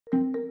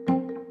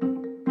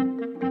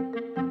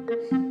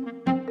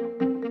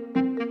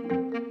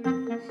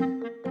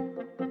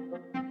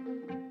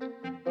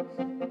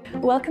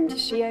Welcome to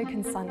Shioak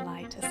and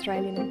Sunlight,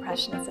 Australian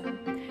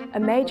Impressionism, a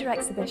major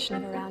exhibition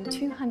of around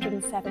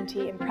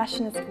 270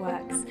 Impressionist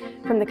works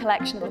from the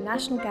collection of the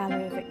National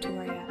Gallery of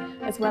Victoria,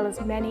 as well as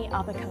many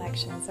other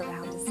collections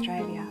around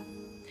Australia.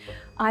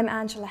 I'm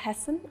Angela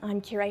Hesson,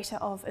 I'm Curator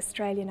of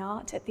Australian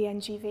Art at the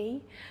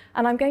NGV,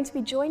 and I'm going to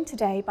be joined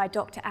today by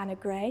Dr. Ina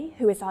Gregory,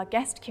 who is our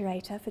guest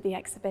curator for the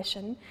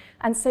exhibition,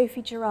 and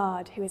Sophie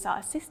Gerhard, who is our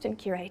Assistant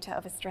Curator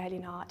of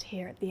Australian Art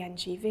here at the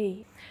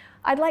NGV.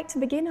 I'd like to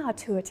begin our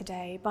tour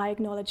today by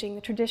acknowledging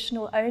the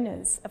traditional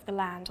owners of the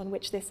land on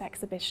which this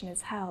exhibition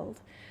is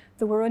held,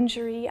 the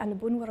Wurundjeri and the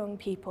Bunurong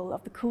people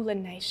of the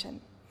Kulin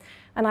Nation,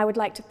 and I would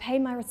like to pay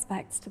my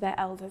respects to their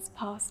elders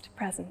past,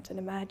 present and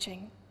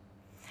emerging.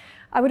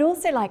 I would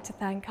also like to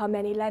thank our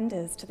many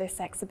lenders to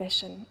this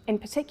exhibition, in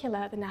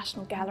particular the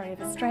National Gallery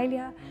of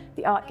Australia,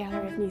 the Art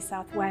Gallery of New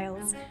South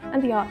Wales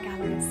and the Art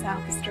Gallery of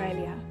South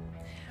Australia.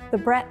 The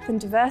breadth and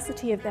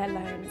diversity of their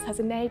loans has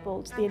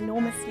enabled the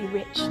enormously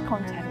rich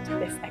content of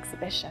this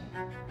exhibition.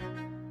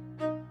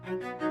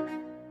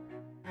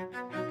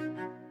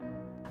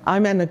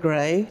 I'm Ina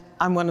Gregory.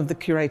 I'm one of the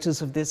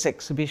curators of this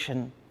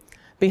exhibition.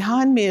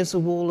 Behind me is a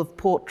wall of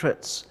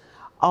portraits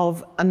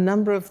of a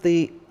number of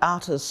the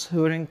artists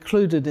who are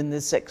included in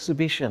this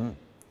exhibition.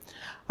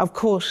 Of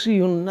course,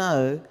 you'll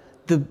know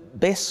the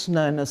best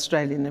known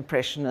Australian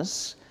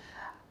Impressionists,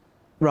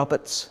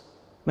 Roberts,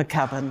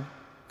 McCubbin,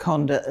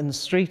 Conder and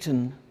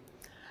Streeton,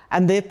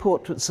 and their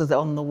portraits are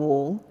on the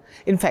wall.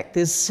 In fact,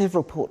 there's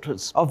several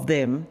portraits of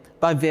them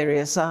by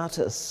various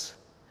artists.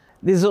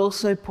 There's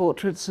also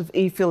portraits of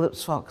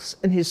Phillips Fox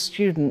and his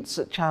students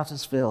at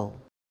Chartersville.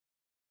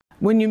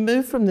 When you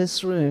move from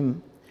this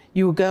room,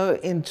 you will go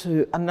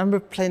into a number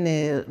of plein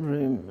air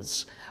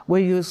rooms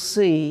where you'll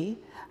see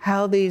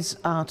how these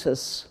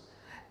artists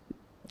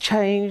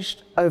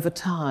changed over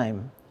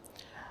time.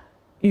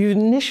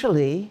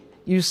 Initially,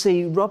 you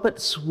see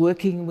Roberts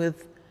working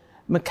with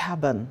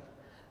McCubbin.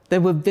 They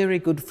were very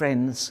good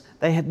friends.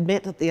 They had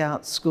met at the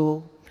art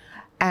school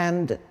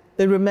and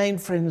they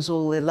remained friends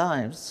all their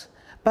lives,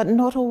 but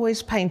not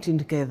always painting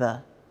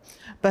together.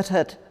 But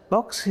at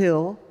Box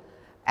Hill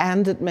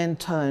and at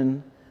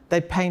Mentone,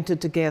 they painted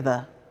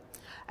together.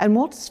 And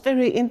what's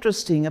very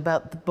interesting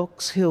about the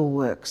Box Hill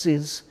works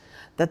is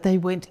that they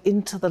went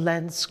into the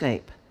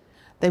landscape.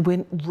 They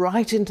went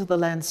right into the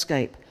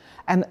landscape.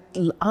 And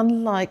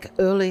unlike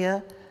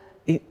earlier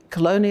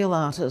colonial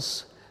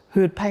artists who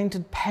had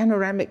painted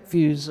panoramic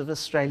views of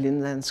Australian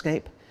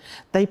landscape,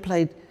 they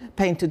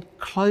painted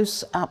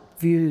close-up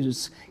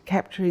views,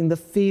 capturing the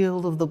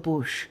feel of the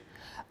bush,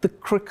 the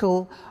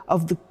crickle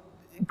of the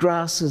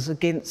grasses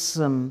against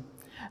them,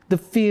 the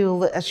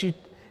feel as you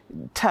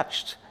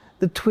touched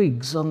the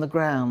twigs on the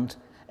ground,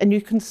 and you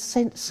can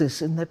sense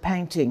this in their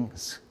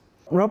paintings.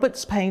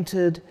 Roberts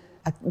painted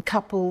a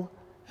couple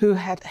who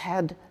had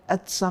had a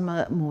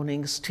summer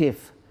morning's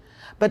tiff,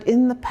 but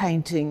in the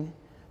painting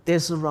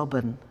there's a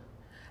robin,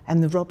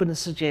 and the robin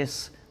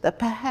suggests that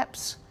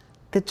perhaps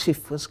the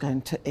tiff was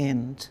going to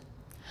end.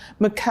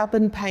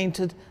 McCubbin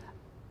painted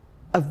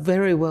a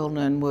very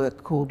well-known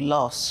work called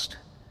Lost.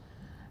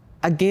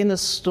 Again, a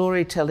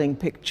storytelling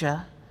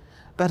picture,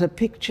 but a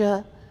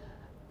picture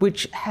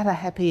which had a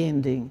happy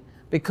ending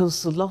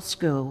because the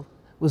lost girl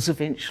was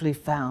eventually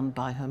found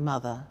by her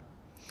mother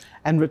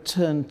and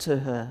returned to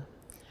her.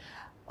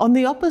 On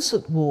the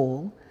opposite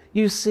wall,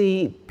 you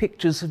see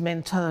pictures of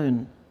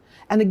Mentone.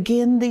 And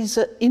again, these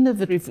are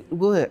innovative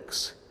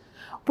works.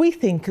 We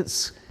think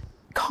it's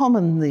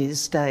common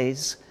these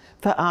days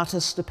for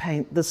artists to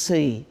paint the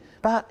sea,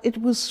 but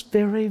it was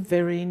very,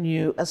 very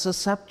new as a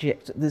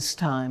subject at this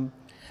time.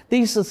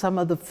 These are some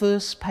of the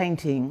first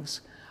paintings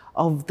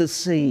of the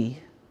sea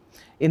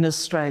in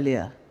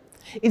Australia.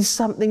 It's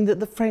something that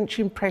the French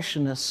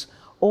Impressionists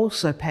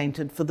also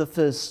painted for the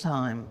first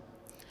time.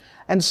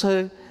 And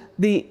so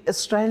the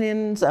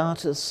Australian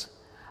artists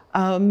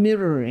are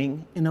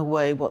mirroring, in a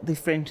way, what the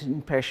French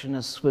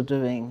Impressionists were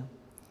doing.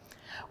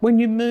 When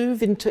you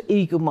move into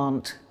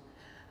Egremont,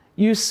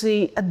 you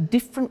see a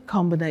different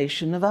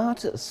combination of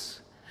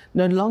artists.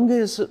 No longer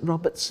is it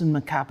Roberts and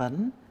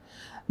McCubbin.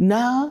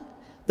 Now,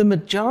 the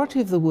majority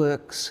of the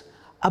works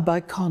are by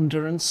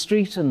Conder and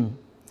Streeton.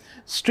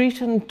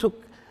 Streeton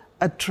took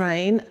a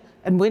train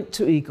and went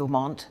to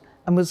Egremont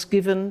and was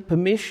given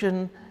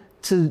permission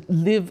to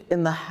live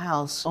in the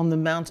house on the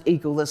Mount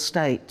Eagle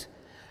estate.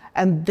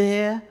 And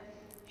there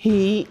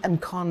he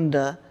and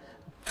Conder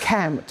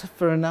camped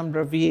for a number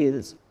of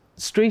years.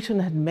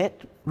 Streeton had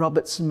met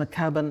Roberts and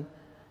McCubbin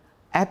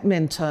at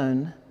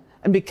Mentone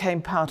and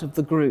became part of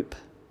the group.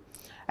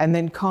 And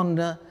then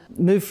Conder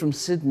moved from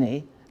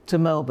Sydney to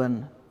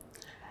Melbourne.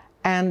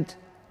 And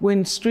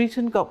when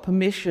Streeton got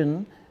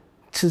permission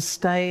to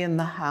stay in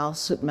the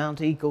house at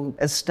Mount Eagle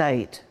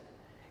Estate,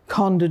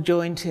 Conder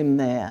joined him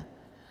there,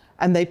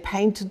 and they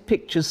painted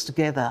pictures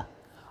together,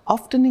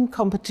 often in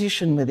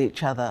competition with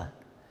each other,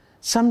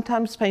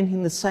 sometimes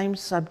painting the same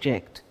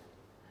subject,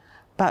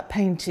 but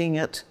painting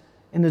it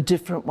in a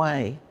different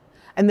way.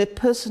 And their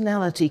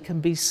personality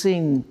can be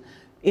seen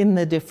in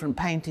their different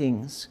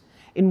paintings.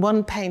 In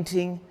one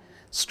painting,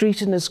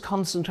 Streeton is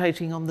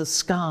concentrating on the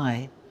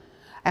sky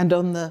and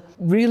on the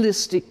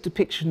realistic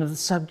depiction of the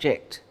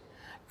subject.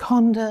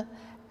 Conder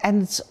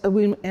adds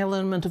an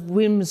element of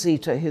whimsy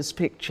to his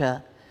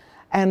picture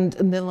and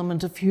an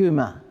element of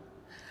humour.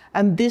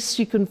 And this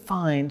you can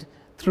find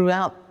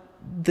throughout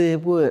their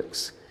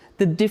works,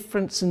 the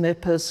difference in their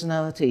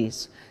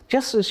personalities,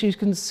 just as you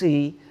can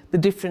see the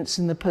difference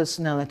in the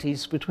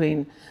personalities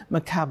between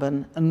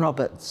McCubbin and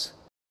Roberts.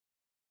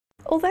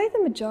 Although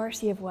the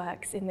majority of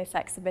works in this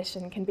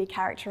exhibition can be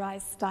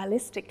characterised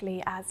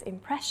stylistically as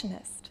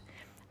impressionist,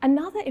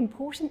 another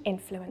important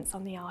influence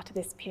on the art of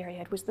this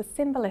period was the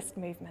symbolist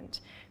movement,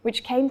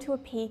 which came to a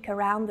peak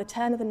around the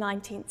turn of the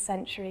 19th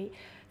century,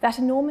 that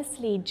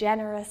enormously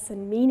generous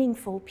and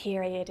meaningful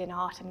period in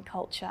art and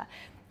culture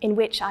in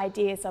which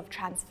ideas of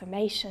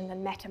transformation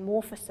and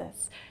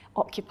metamorphosis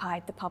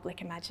occupied the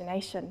public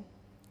imagination.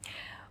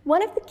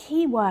 One of the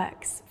key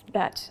works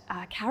that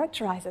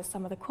characterises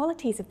some of the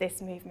qualities of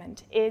this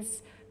movement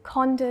is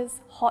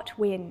Conder's Hot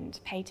Wind,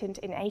 patent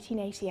in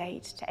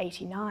 1888 to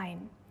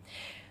 89.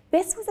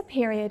 This was a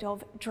period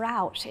of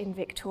drought in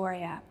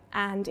Victoria,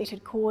 and it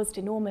had caused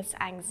enormous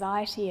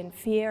anxiety and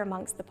fear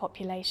amongst the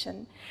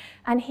population.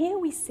 And here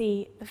we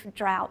see the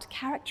drought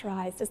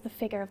characterised as the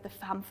figure of the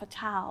femme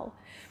fatale.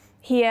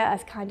 Here, a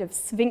kind of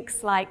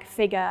sphinx-like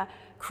figure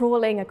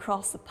crawling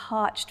across a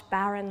parched,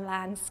 barren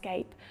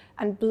landscape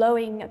and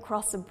blowing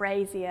across a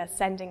brazier,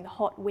 sending the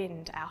hot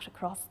wind out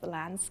across the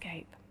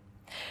landscape.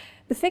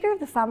 The figure of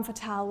the femme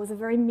fatale was a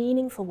very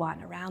meaningful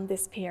one around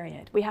this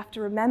period. We have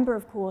to remember,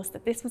 of course,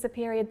 that this was a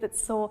period that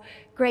saw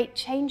great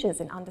changes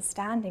in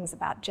understandings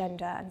about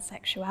gender and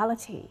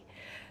sexuality.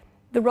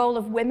 The role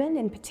of women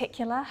in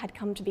particular had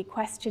come to be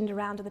questioned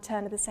around the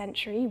turn of the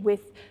century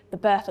with the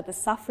birth of the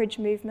suffrage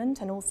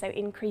movement and also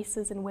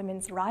increases in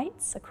women's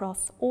rights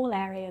across all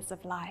areas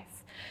of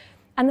life.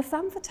 And the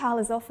femme fatale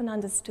is often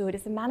understood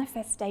as a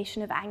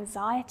manifestation of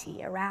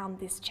anxiety around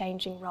this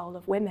changing role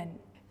of women.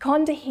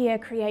 Conder here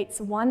creates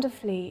a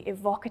wonderfully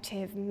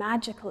evocative,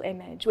 magical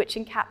image which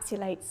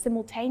encapsulates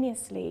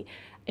simultaneously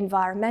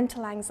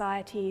environmental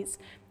anxieties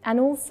and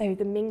also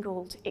the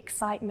mingled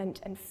excitement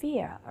and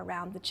fear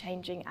around the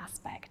changing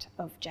aspect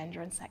of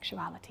gender and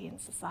sexuality in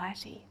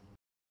society.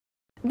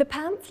 The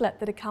pamphlet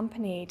that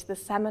accompanied the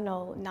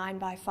seminal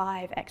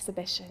 9x5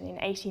 exhibition in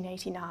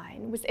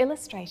 1889 was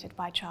illustrated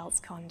by Charles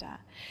Conder,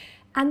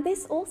 and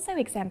this also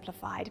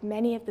exemplified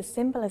many of the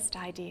symbolist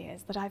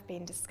ideas that I've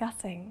been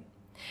discussing.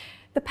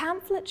 The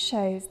pamphlet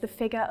shows the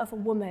figure of a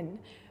woman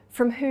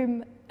from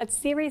whom a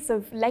series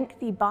of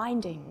lengthy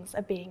bindings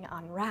are being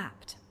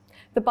unwrapped.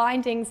 The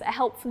bindings are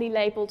helpfully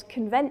labelled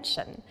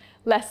convention,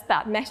 lest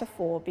that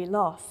metaphor be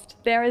lost.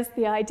 There is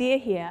the idea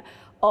here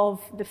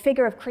of the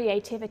figure of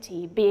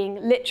creativity being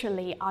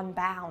literally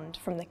unbound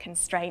from the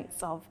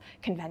constraints of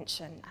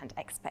convention and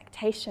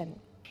expectation.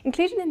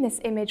 Included in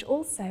this image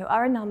also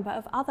are a number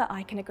of other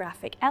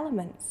iconographic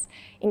elements,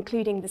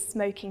 including the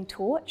smoking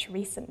torch,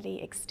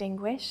 recently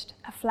extinguished,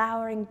 a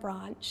flowering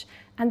branch,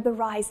 and the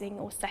rising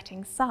or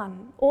setting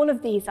sun. All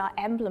of these are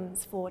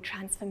emblems for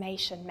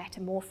transformation,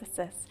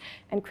 metamorphosis,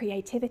 and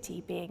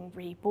creativity being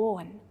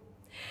reborn.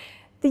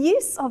 The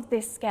use of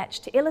this sketch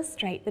to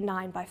illustrate the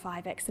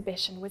 9x5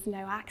 exhibition was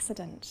no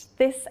accident.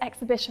 This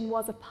exhibition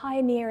was a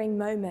pioneering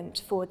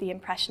moment for the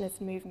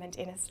Impressionist movement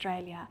in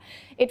Australia.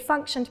 It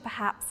functioned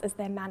perhaps as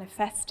their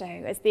manifesto,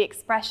 as the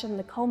expression,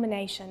 the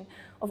culmination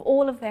of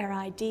all of their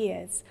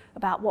ideas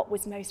about what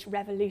was most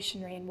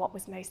revolutionary and what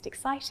was most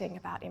exciting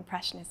about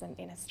Impressionism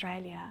in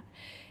Australia.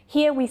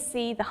 Here we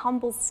see the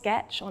humble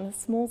sketch on a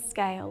small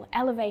scale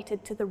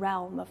elevated to the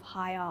realm of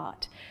high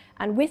art,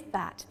 and with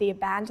that, the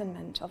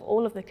abandonment of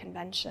all of the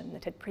convention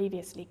that had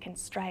previously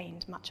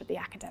constrained much of the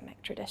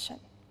academic tradition.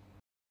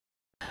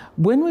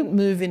 When we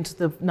move into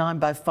the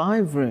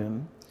 9x5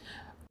 room,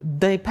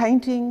 the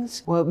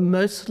paintings were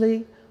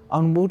mostly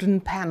on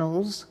wooden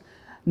panels,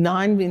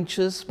 9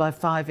 inches by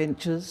 5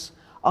 inches,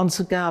 on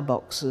cigar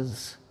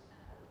boxes.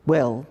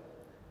 Well,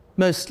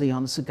 mostly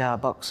on cigar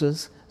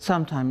boxes,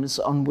 sometimes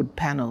on wood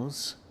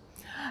panels.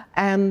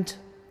 And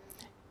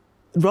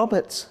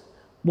Roberts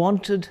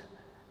wanted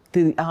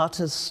the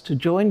artists to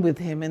join with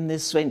him in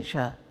this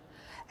venture,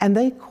 and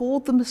they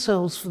called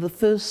themselves for the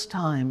first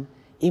time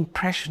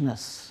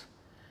Impressionists.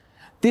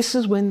 This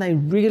is when they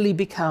really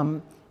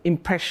become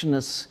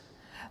Impressionists.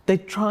 They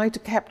try to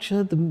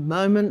capture the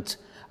moment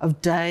of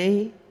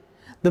day,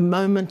 the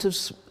moment of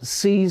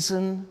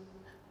season,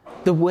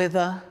 the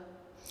weather,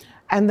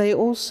 and they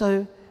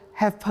also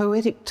have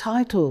poetic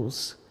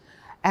titles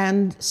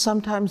and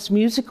sometimes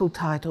musical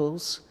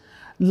titles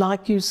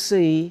like you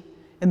see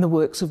in the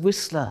works of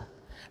Whistler.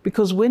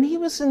 Because when he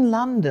was in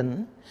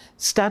London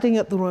studying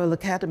at the Royal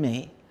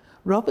Academy,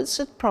 Roberts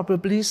had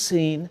probably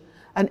seen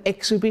an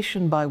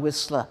exhibition by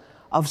Whistler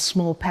of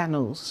small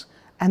panels,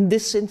 and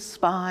this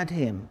inspired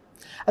him.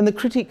 And the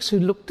critics who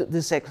looked at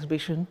this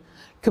exhibition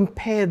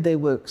compared their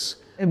works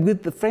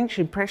with the French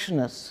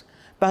Impressionists,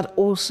 but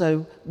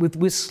also with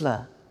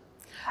Whistler.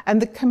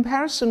 And the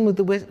comparison with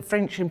the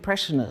French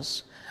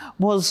Impressionists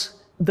was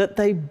that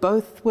they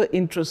both were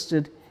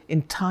interested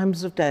in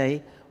times of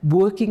day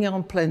working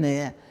on plein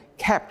air,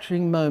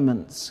 capturing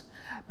moments.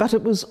 But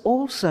it was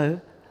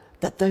also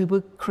that they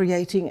were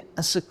creating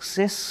a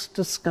success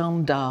to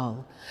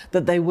scandale,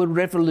 that they were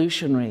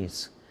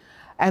revolutionaries.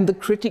 And the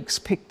critics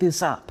picked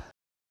this up.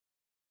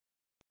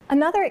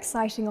 Another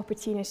exciting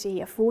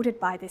opportunity afforded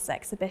by this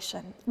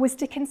exhibition was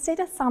to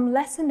consider some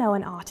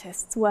lesser-known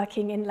artists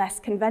working in less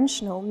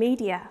conventional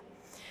media.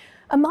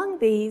 Among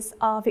these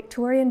are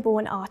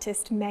Victorian-born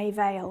artist May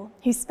Vale,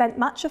 who spent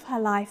much of her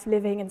life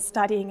living and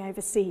studying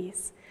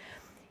overseas.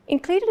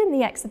 Included in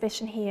the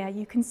exhibition here,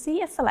 you can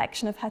see a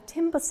selection of her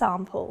timber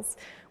samples,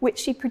 which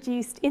she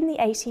produced in the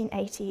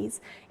 1880s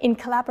in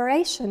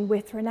collaboration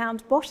with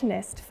renowned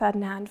botanist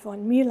Ferdinand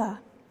von Müller.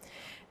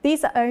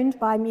 These are owned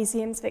by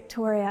Museums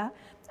Victoria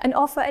and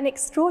offer an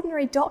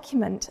extraordinary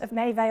document of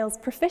May Vale's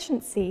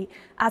proficiency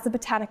as a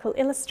botanical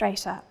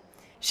illustrator.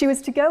 She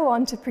was to go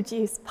on to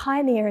produce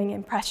pioneering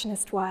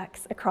Impressionist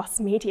works across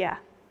media.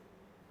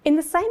 In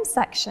the same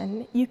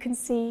section, you can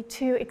see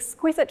two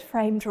exquisite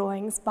frame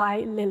drawings by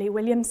Lily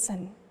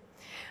Williamson.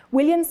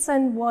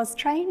 Williamson was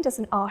trained as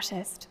an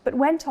artist, but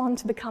went on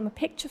to become a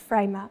picture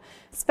framer,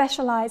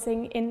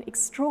 specialising in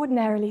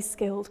extraordinarily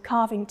skilled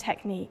carving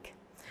technique.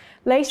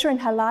 Later in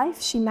her life,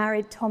 she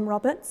married Tom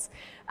Roberts,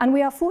 and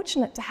we are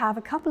fortunate to have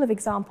a couple of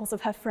examples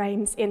of her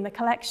frames in the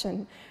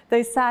collection,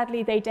 though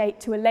sadly they date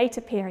to a later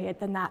period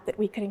than that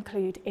we could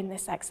include in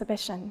this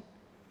exhibition.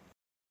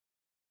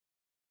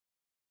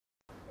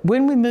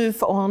 When we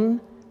move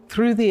on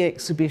through the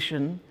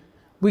exhibition,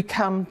 we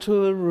come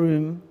to a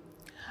room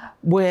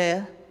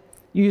where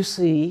you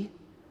see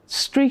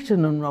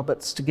Streeton and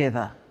Roberts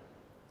together.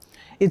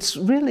 It's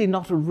really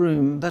not a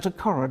room, but a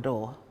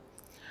corridor.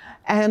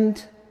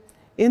 And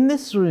in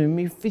this room,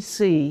 you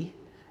see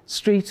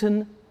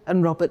Streeton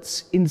and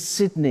Roberts in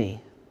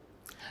Sydney.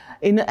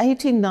 In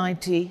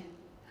 1890,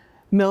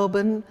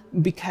 Melbourne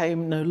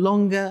became no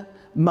longer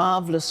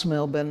marvellous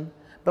Melbourne,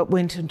 but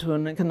went into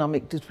an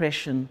economic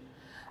depression.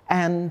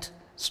 And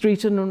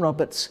Streeton and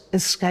Roberts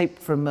escaped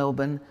from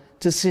Melbourne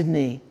to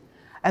Sydney.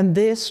 And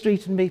there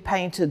Streeton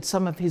painted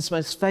some of his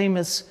most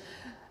famous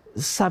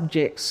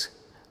subjects,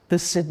 the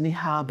Sydney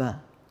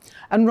Harbour.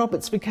 And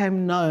Roberts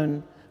became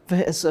known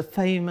as a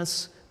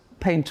famous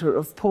painter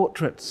of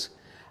portraits.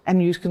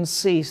 And you can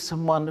see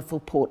some wonderful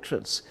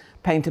portraits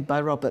painted by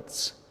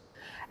Roberts.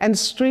 And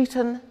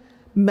Streeton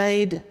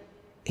made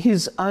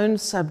his own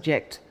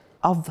subject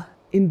of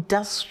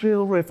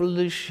industrial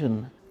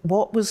revolution,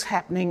 what was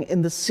happening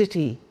in the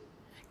city,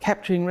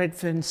 capturing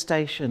Redfern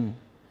Station,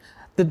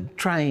 the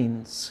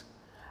trains,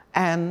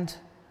 and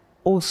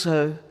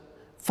also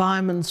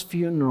Fireman's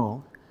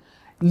Funeral,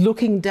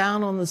 looking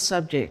down on the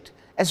subject,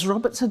 as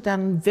Roberts had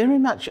done very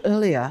much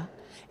earlier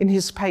in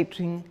his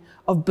painting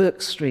of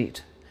Burke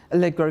Street,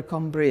 Allegro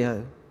con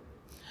Brio.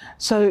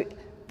 So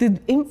the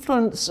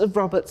influence of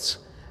Roberts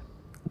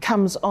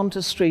comes onto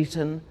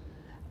Streeton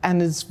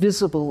and is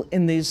visible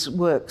in these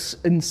works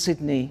in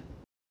Sydney.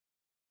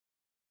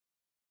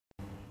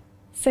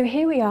 So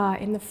here we are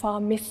in the far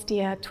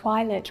mistier,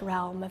 twilight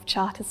realm of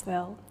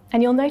Chartersville,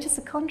 and you'll notice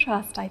a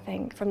contrast, I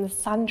think, from the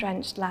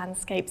sun-drenched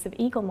landscapes of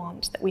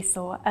Eaglemont that we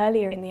saw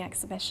earlier in the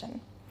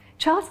exhibition.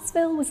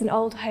 Chartersville was an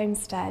old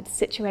homestead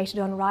situated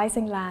on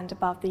rising land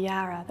above the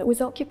Yarra that was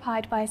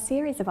occupied by a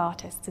series of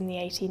artists in the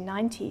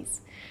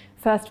 1890s,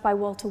 first by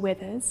Walter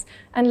Withers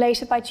and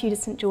later by Tudor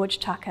St George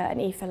Tucker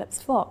and E.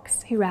 Phillips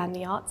Fox, who ran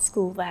the art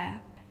school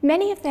there.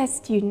 Many of their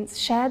students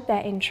shared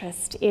their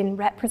interest in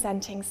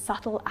representing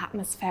subtle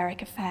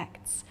atmospheric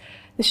effects,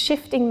 the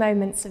shifting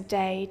moments of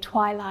day,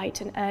 twilight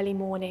and early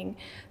morning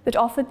that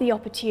offered the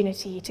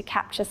opportunity to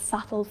capture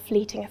subtle,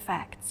 fleeting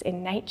effects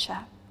in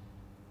nature.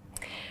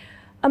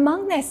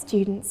 Among their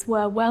students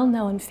were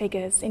well-known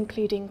figures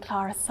including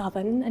Clara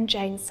Southern and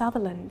Jane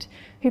Sutherland,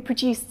 who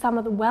produced some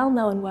of the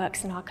well-known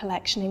works in our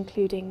collection,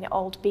 including the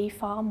Old Bee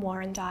Farm,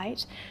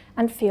 Warrandyte,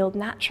 and Field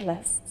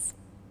Naturalists.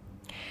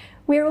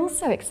 We are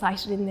also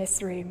excited in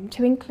this room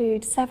to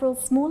include several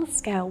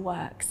smaller-scale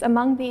works,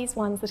 among these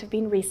ones that have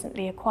been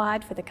recently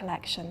acquired for the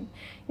collection,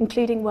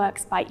 including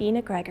works by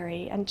Ina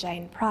Gregory and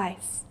Jane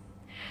Price.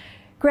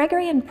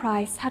 Gregory and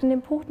Price had an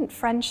important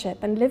friendship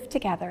and lived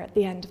together at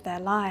the end of their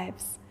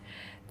lives.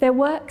 Their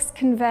works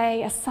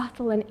convey a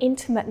subtle and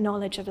intimate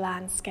knowledge of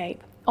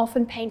landscape,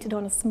 often painted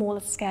on a smaller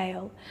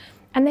scale,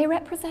 and they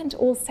represent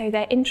also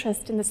their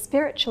interest in the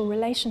spiritual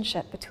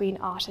relationship between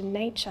art and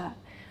nature.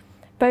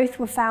 Both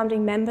were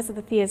founding members of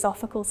the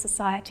Theosophical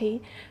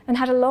Society and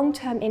had a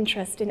long-term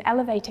interest in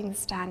elevating the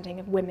standing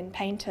of women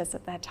painters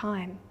at their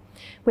time.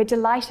 We're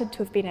delighted to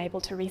have been able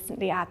to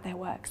recently add their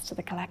works to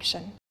the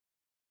collection.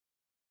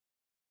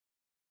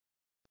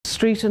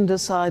 Streeton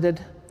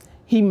decided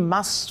he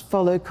must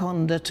follow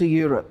Conder to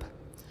Europe.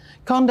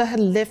 Conder had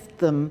left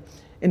them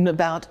in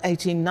about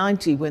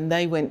 1890 when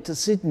they went to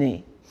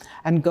Sydney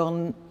and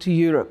gone to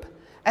Europe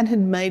and had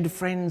made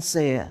friends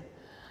there.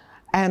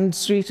 And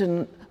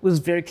Streeton was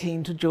very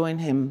keen to join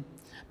him.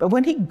 But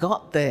when he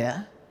got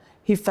there,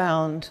 he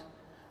found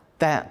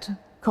that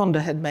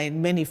Conder had made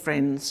many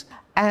friends.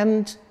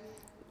 And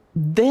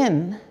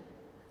then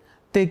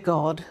their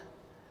god,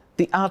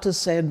 the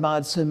artists they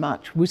admired so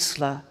much,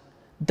 Whistler,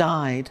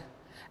 died.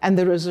 And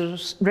there is a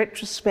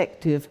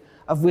retrospective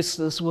of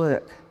Whistler's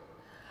work.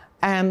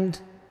 And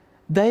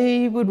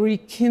they were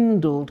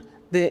rekindled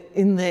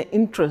in their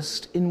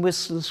interest in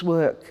Whistler's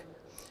work.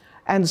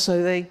 And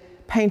so they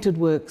painted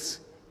works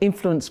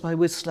influenced by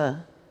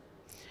Whistler.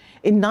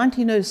 In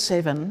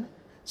 1907,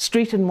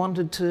 Streeton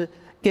wanted to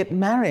get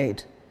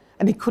married,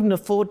 and he couldn't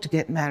afford to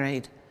get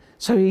married.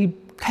 So he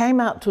came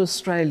out to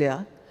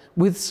Australia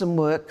with some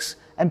works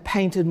and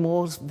painted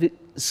more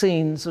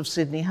scenes of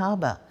Sydney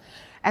Harbour.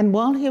 And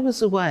while he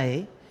was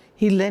away,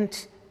 he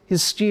lent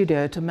his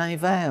studio to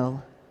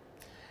Vale.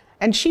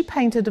 And she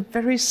painted a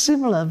very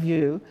similar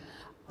view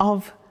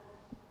of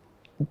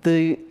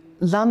the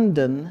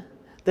London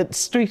that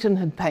Streeton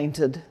had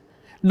painted,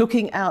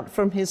 looking out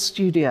from his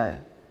studio.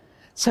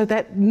 So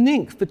that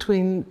link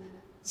between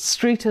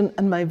Streeton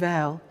and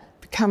Vale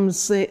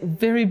becomes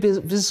very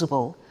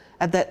visible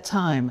at that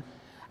time,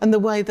 and the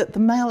way that the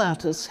male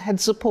artists had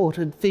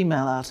supported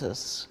female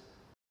artists.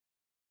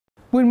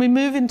 When we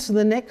move into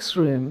the next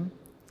room,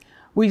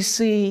 we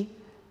see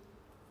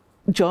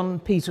John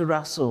Peter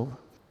Russell.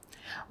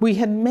 We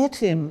had met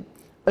him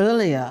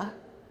earlier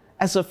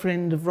as a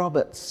friend of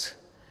Robert's,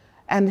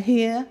 and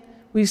here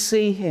we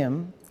see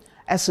him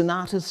as an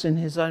artist in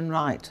his own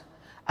right,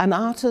 an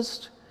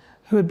artist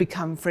who had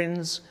become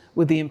friends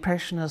with the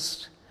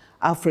Impressionist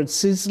Alfred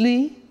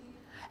Sisley,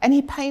 and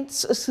he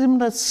paints a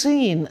similar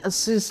scene as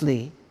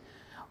Sisley,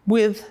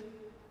 with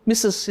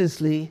Mrs.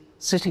 Sisley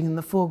sitting in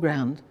the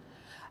foreground.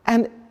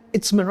 And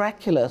it's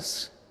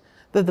miraculous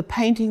that the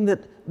painting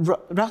that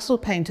Russell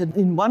painted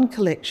in one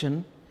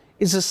collection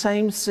is the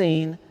same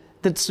scene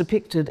that's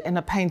depicted in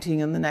a painting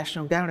in the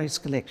National Gallery's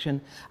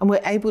collection, and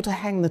we're able to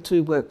hang the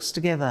two works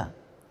together.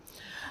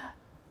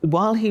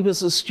 While he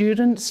was a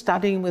student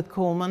studying with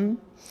Corman,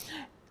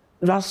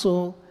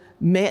 Russell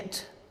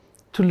met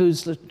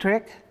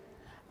Toulouse-Lautrec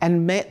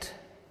and met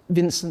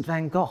Vincent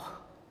van Gogh.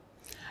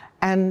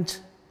 And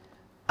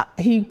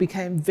he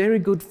became very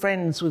good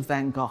friends with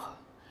Van Gogh.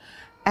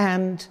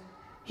 And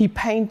he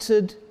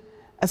painted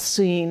a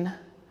scene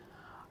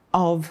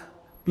of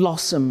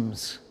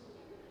blossoms.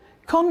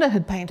 Conder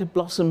had painted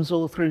blossoms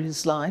all through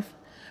his life,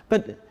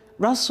 but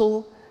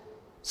Russell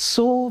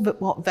saw that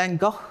what Van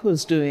Gogh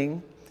was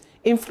doing,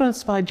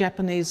 influenced by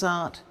Japanese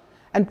art,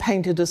 and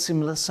painted a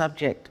similar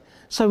subject.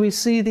 So we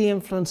see the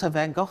influence of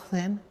Van Gogh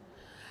then.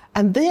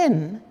 And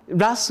then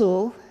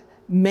Russell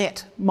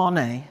met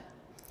Monet,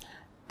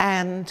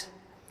 and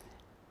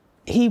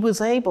he was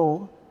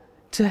able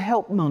to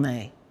help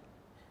Monet.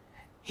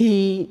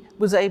 He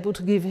was able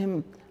to give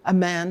him a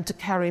man to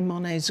carry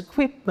Monet's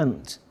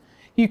equipment.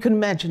 You can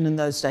imagine in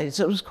those days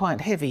it was quite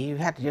heavy. You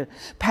had your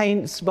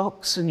paints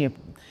box and your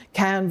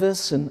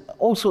canvas and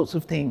all sorts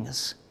of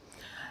things.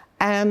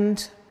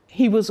 And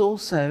he was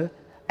also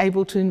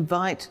able to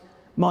invite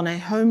Monet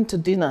home to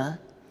dinner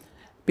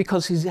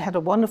because he had a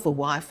wonderful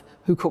wife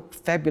who cooked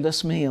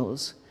fabulous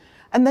meals.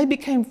 And they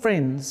became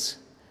friends.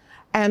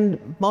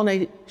 And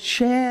Monet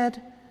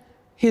shared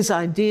his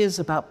ideas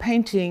about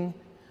painting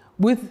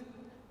with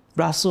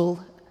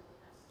Russell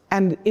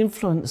and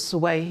influenced the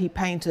way he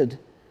painted.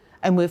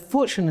 And we're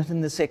fortunate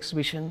in this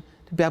exhibition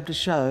to be able to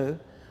show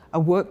a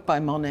work by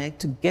Monet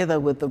together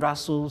with the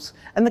Russells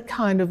and the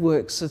kind of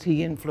works that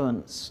he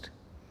influenced.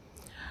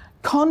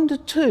 Conder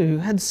too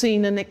had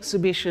seen an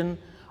exhibition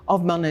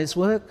of Monet's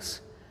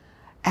works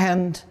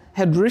and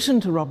had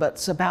written to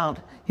Roberts about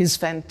his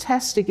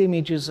fantastic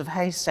images of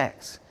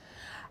haystacks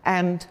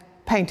and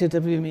painted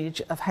an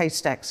image of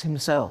haystacks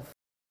himself.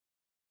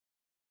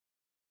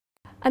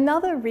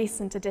 Another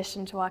recent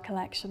addition to our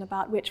collection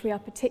about which we are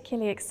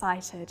particularly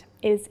excited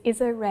is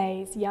Iso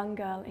Rae's young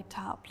girl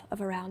étable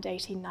of around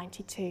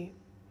 1892.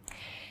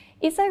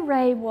 Iso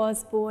Rae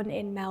was born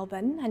in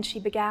Melbourne, and she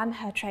began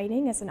her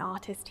training as an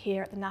artist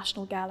here at the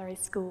National Gallery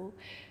School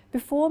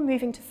before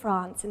moving to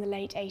France in the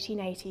late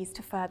 1880s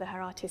to further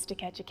her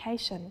artistic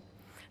education.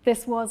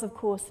 This was, of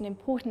course, an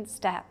important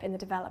step in the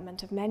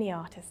development of many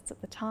artists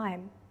at the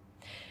time.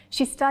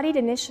 She studied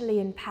initially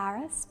in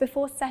Paris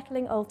before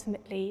settling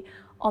ultimately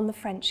on the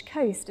French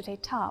coast at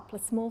Étaples, a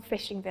small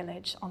fishing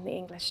village on the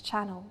English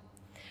Channel.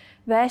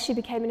 There she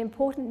became an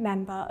important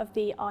member of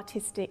the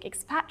artistic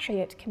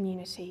expatriate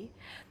community,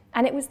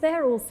 and it was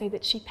there also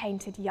that she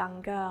painted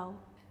Young Girl.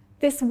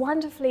 This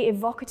wonderfully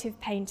evocative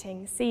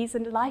painting sees a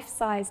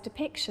life-size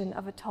depiction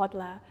of a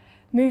toddler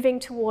moving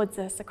towards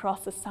us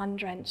across a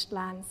sun-drenched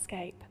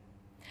landscape.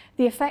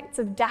 The effects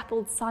of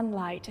dappled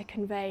sunlight are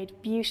conveyed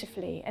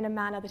beautifully in a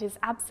manner that is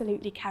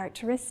absolutely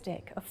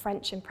characteristic of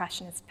French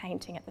Impressionist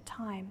painting at the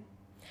time.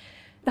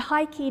 The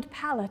high-keyed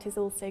palette is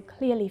also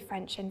clearly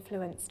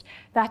French-influenced.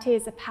 That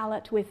is, a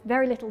palette with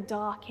very little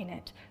dark in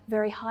it,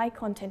 very high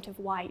content of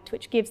white,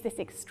 which gives this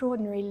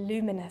extraordinary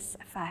luminous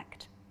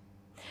effect.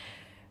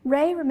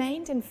 Rae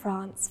remained in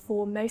France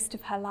for most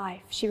of her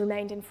life. She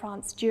remained in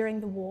France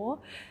during the war,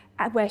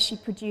 where she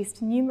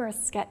produced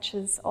numerous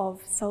sketches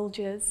of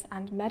soldiers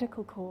and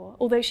medical corps,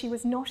 although she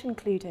was not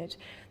included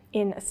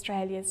in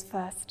Australia's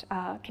first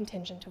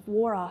contingent of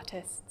war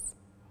artists.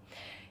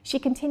 She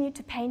continued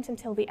to paint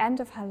until the end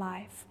of her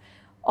life,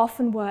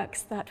 often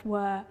works that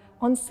were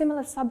on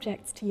similar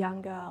subjects to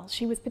young girls.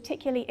 She was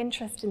particularly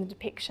interested in the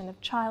depiction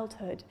of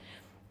childhood,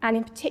 and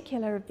in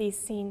particular of these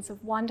scenes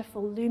of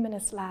wonderful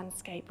luminous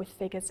landscape with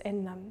figures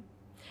in them.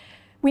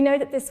 We know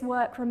that this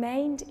work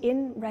remained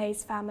in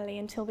Rae's family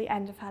until the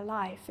end of her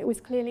life. It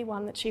was clearly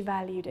one that she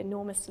valued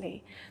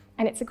enormously,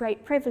 and it's a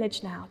great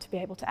privilege now to be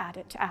able to add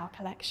it to our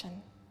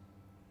collection.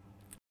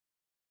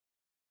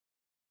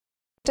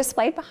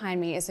 Displayed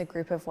behind me is a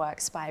group of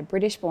works by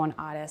British-born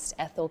artist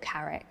Ethel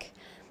Carrick.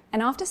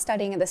 And after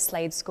studying at the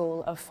Slade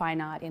School of Fine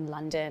Art in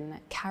London,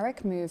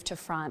 Carrick moved to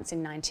France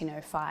in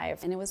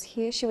 1905, and it was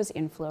here she was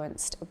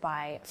influenced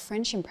by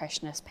French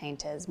Impressionist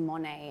painters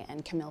Monet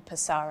and Camille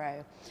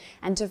Pissarro,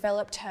 and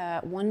developed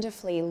her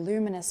wonderfully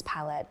luminous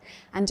palette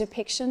and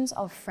depictions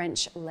of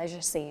French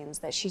leisure scenes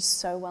that she's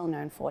so well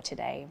known for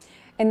today.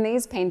 In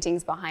these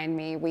paintings behind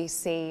me, we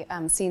see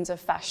scenes of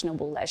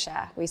fashionable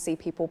leisure. We see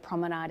people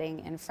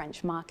promenading in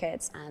French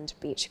markets and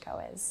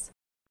beachgoers.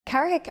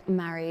 Carrick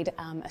married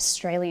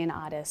Australian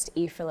artist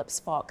Phillips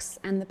Fox,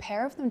 and the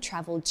pair of them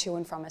travelled to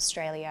and from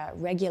Australia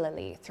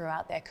regularly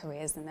throughout their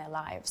careers and their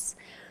lives.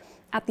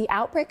 At the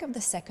outbreak of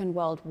the Second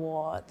World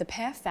War, the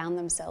pair found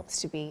themselves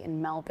to be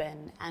in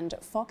Melbourne, and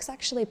Fox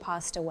actually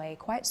passed away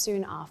quite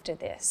soon after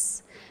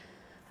this.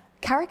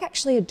 Carrick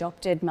actually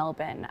adopted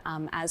Melbourne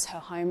as her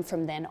home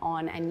from then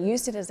on and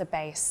used it as a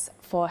base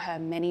for her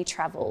many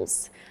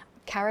travels.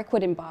 Carrick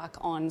would embark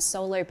on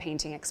solo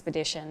painting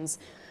expeditions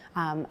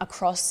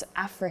across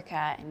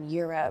Africa and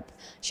Europe.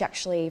 She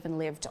actually even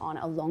lived on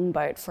a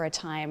longboat for a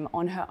time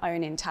on her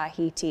own in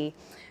Tahiti.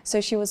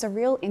 So she was a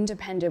real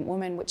independent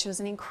woman, which was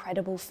an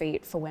incredible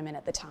feat for women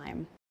at the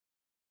time.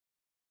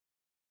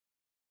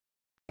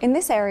 In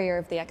this area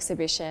of the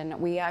exhibition,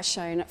 we are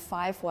shown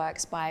 5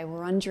 works by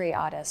Wurundjeri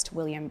artist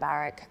William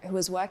Barrack, who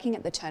was working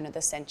at the turn of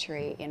the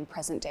century in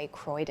present-day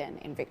Croydon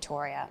in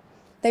Victoria.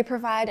 They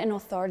provide an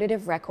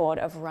authoritative record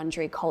of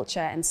Wurundjeri culture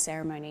and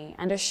ceremony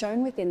and are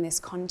shown within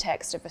this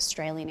context of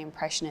Australian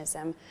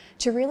Impressionism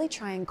to really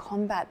try and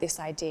combat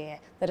this idea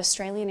that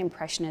Australian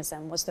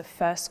Impressionism was the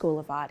first school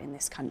of art in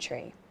this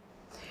country.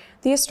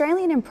 The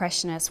Australian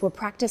Impressionists were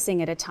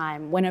practicing at a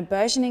time when a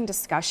burgeoning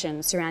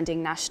discussion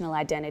surrounding national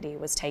identity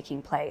was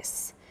taking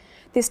place.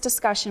 This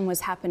discussion was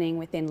happening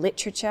within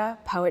literature,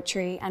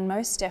 poetry, and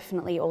most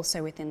definitely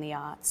also within the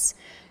arts.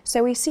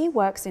 So we see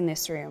works in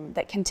this room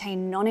that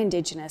contain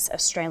non-Indigenous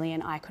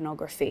Australian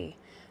iconography,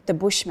 the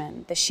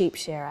bushman, the sheep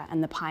shearer,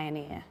 and the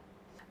pioneer.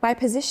 By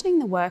positioning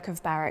the work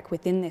of Barrack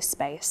within this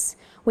space,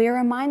 we are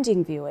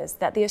reminding viewers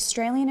that the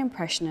Australian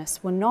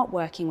Impressionists were not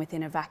working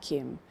within a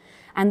vacuum,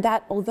 and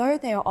that although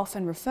they are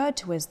often referred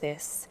to as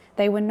this,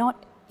 they were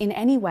not in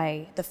any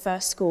way the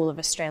first school of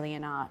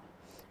Australian art.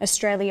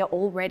 Australia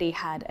already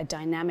had a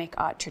dynamic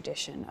art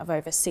tradition of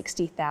over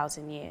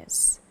 60,000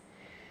 years.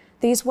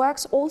 These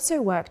works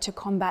also work to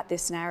combat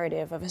this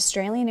narrative of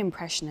Australian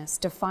Impressionists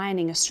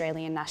defining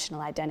Australian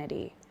national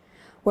identity.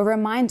 We're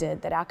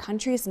reminded that our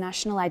country's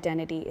national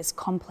identity is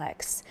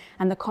complex,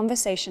 and the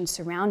conversation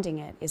surrounding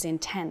it is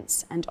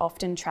intense and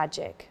often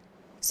tragic.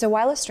 So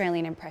while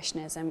Australian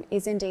Impressionism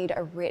is indeed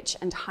a rich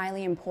and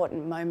highly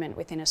important moment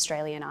within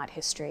Australian art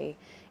history,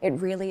 it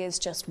really is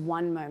just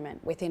one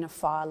moment within a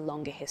far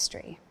longer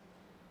history.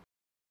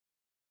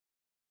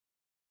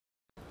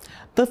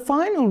 The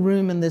final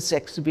room in this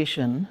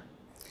exhibition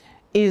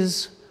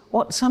is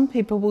what some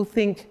people will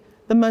think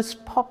the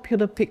most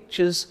popular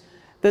pictures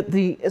that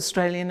the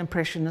Australian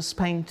Impressionists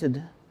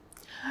painted.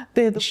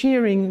 They're the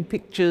shearing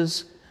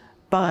pictures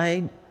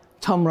by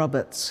Tom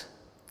Roberts.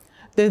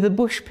 They're the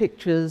bush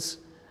pictures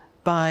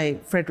by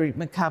Frederick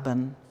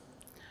McCubbin.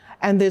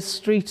 And there's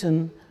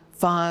Streeton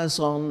fires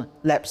on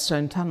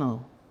Lapstone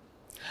Tunnel.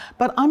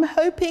 But I'm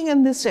hoping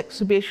in this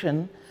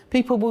exhibition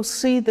people will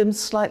see them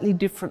slightly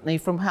differently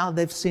from how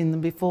they've seen them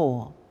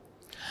before.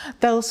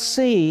 They'll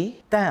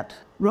see that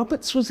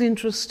Roberts was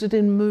interested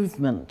in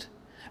movement,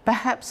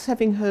 perhaps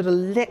having heard a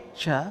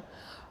lecture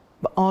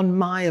on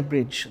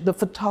Muybridge, the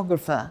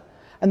photographer,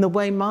 and the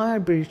way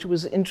Muybridge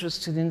was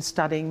interested in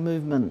studying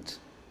movement.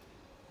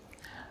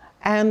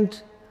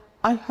 And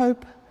I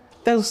hope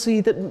they'll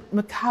see that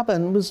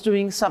McCubbin was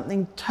doing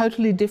something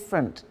totally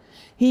different.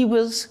 He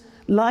was,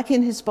 like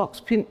in his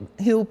Box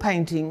Hill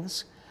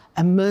paintings,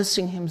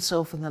 immersing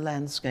himself in the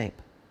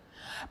landscape,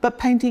 but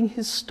painting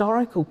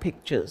historical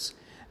pictures,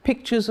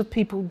 pictures of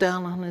people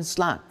down on his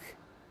luck.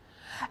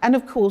 And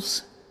of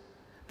course,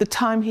 the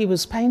time he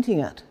was painting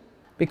it,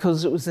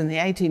 because it was in the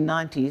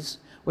 1890s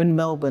when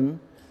Melbourne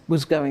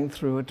was going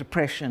through a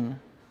depression.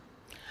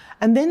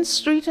 And then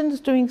Streeton's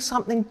doing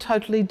something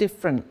totally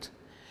different.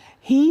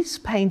 He's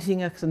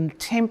painting a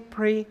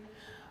contemporary,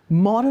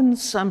 modern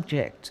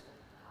subject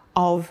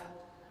of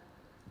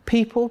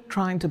people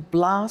trying to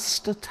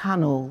blast a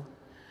tunnel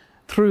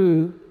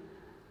through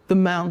the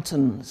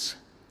mountains.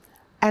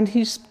 And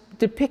he's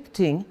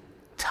depicting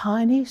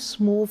tiny,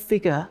 small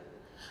figure,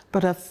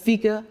 but a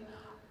figure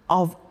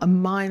of a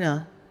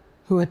miner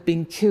who had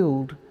been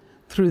killed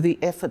through the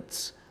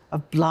efforts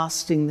of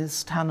blasting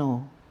this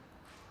tunnel.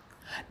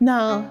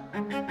 Now,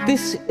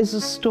 this is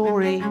a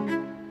story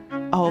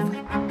of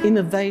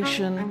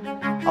innovation,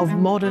 of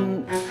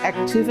modern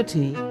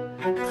activity,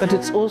 but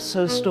it's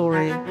also a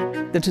story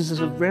that is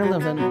as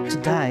relevant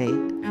today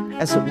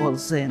as it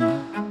was then.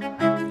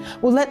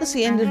 Well, that is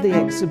the end of the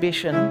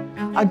exhibition.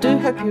 I do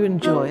hope you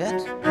enjoy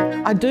it.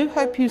 I do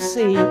hope you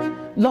see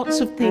lots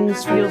of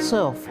things for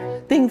yourself,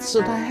 things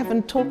that I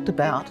haven't talked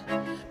about,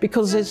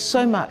 because there's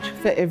so much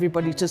for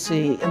everybody to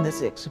see in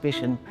this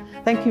exhibition.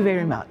 Thank you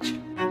very much.